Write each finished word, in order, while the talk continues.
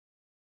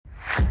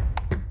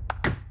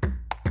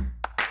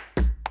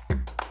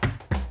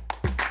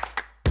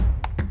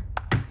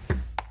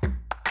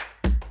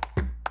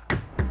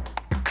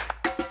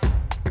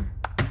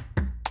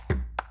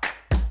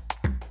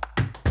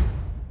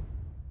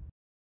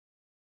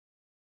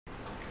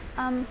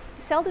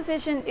Cell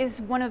division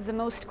is one of the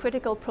most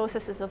critical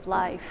processes of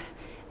life,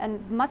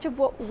 and much of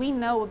what we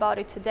know about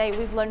it today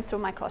we've learned through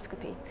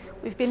microscopy.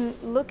 We've been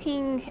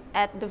looking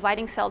at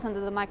dividing cells under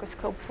the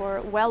microscope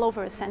for well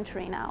over a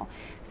century now.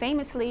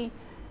 Famously,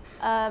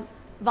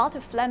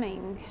 Walter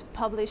Fleming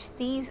published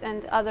these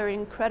and other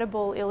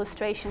incredible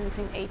illustrations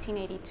in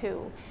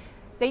 1882.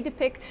 They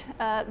depict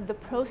the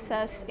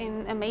process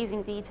in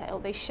amazing detail.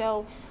 They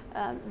show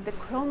the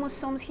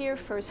chromosomes here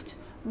first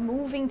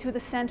moving to the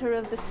center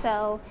of the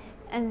cell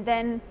and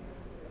then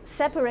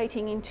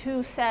separating in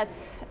two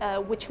sets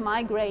which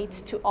migrate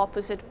to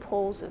opposite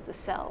poles of the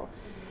cell.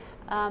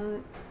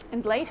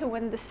 And later,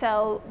 when the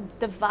cell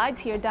divides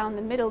here down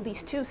the middle,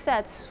 these two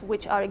sets,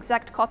 which are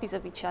exact copies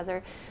of each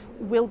other,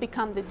 will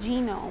become the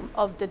genome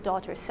of the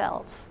daughter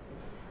cells.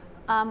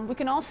 We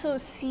can also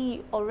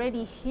see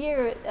already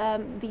here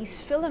these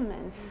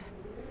filaments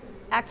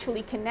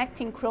actually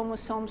connecting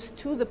chromosomes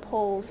to the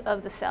poles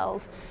of the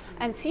cells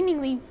and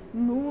seemingly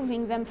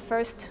moving them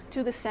first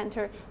to the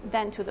center,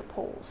 then to the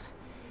poles.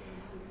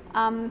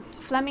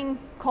 Fleming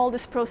called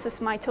this process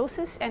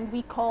mitosis, and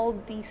we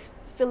called these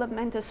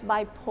filamentous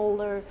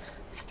bipolar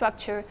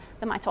structure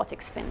the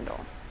mitotic spindle.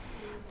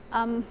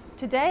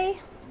 Today,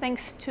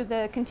 thanks to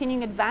the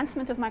continuing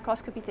advancement of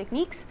microscopy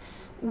techniques,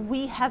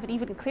 we have an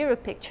even clearer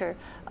picture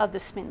of the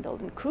spindle.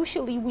 And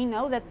crucially, we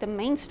know that the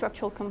main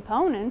structural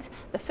component,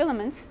 the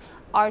filaments,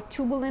 are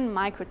tubulin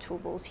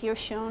microtubules, here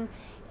shown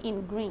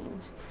in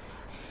green.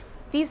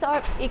 These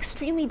are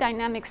extremely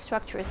dynamic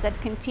structures that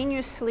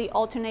continuously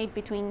alternate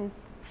between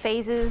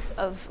phases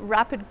of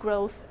rapid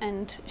growth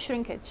and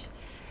shrinkage.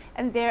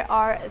 And there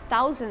are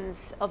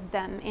thousands of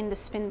them in the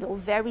spindle,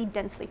 very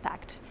densely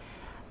packed.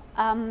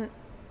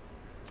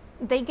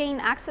 They gain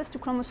access to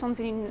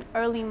chromosomes in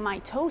early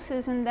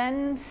mitosis and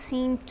then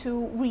seem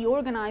to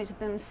reorganize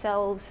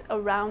themselves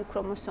around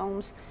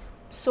chromosomes,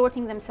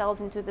 sorting themselves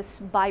into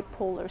this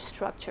bipolar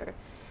structure.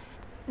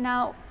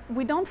 Now,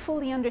 we don't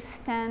fully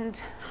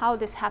understand how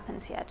this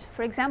happens yet.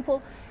 For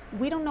example,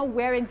 we don't know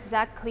where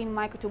exactly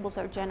microtubules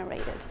are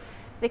generated.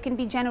 They can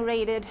be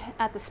generated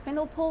at the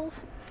spindle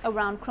poles,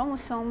 around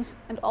chromosomes,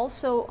 and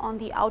also on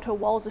the outer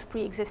walls of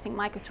pre-existing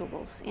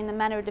microtubules in a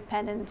manner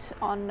dependent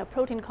on a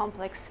protein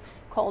complex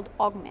called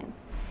augmin.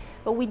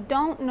 But we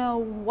don't know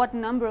what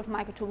number of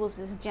microtubules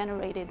is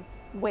generated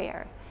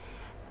where.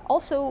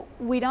 Also,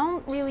 we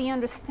don't really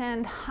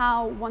understand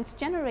how, once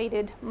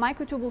generated,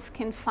 microtubules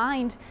can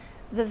find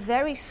the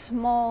very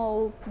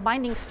small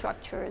binding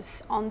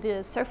structures on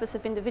the surface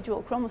of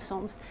individual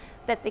chromosomes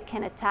that they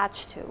can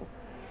attach to.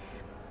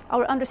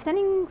 Our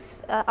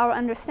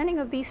understanding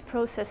of these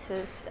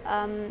processes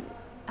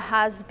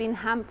has been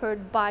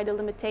hampered by the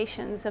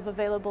limitations of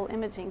available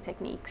imaging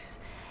techniques.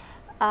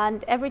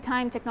 And every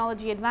time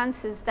technology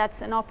advances,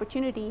 that's an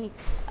opportunity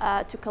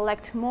to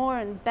collect more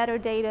and better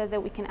data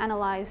that we can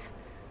analyze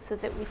so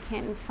that we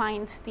can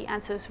find the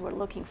answers we're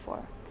looking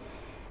for.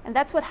 And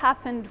that's what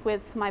happened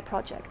with my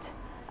project.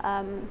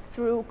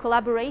 Through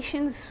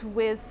collaborations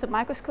with the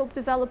microscope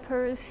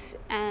developers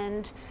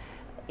and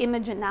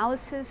image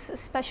analysis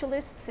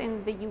specialists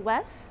in the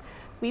US,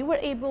 we were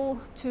able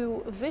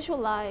to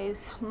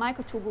visualize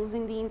microtubules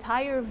in the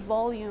entire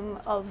volume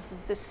of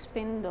the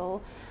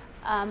spindle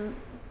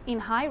in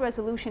high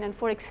resolution and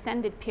for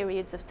extended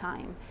periods of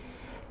time.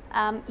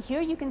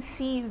 Here you can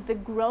see the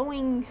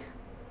growing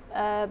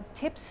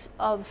tips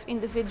of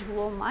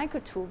individual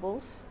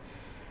microtubules.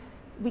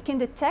 We can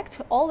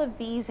detect all of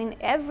these in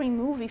every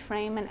movie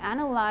frame and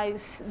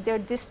analyze their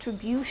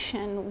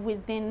distribution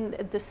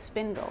within the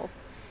spindle.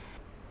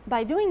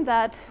 By doing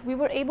that, we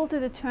were able to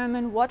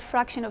determine what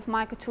fraction of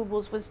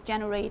microtubules was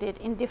generated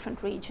in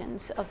different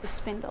regions of the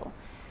spindle.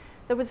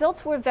 The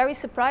results were very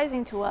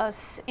surprising to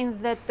us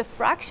in that the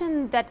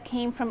fraction that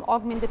came from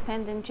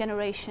augmin-dependent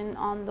generation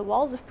on the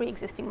walls of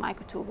pre-existing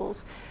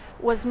microtubules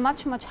was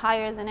much, much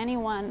higher than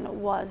anyone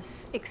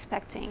was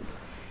expecting.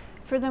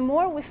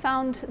 Furthermore, we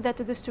found that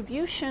the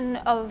distribution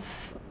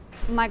of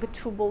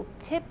microtubule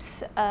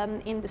tips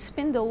in the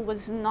spindle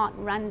was not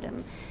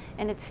random.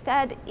 And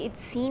instead, it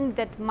seemed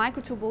that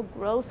microtubule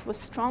growth was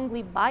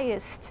strongly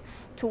biased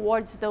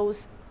towards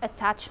those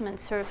attachment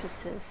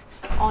surfaces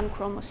on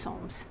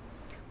chromosomes.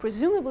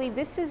 Presumably,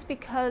 this is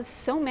because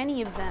so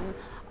many of them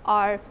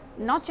are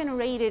not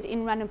generated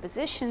in random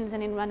positions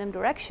and in random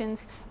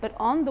directions, but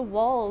on the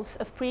walls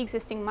of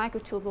pre-existing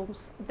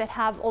microtubules that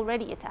have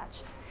already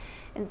attached.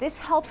 And this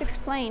helps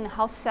explain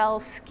how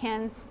cells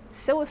can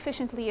so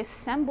efficiently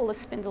assemble a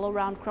spindle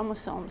around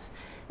chromosomes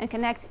and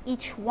connect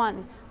each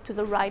one to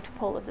the right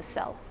pole of the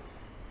cell.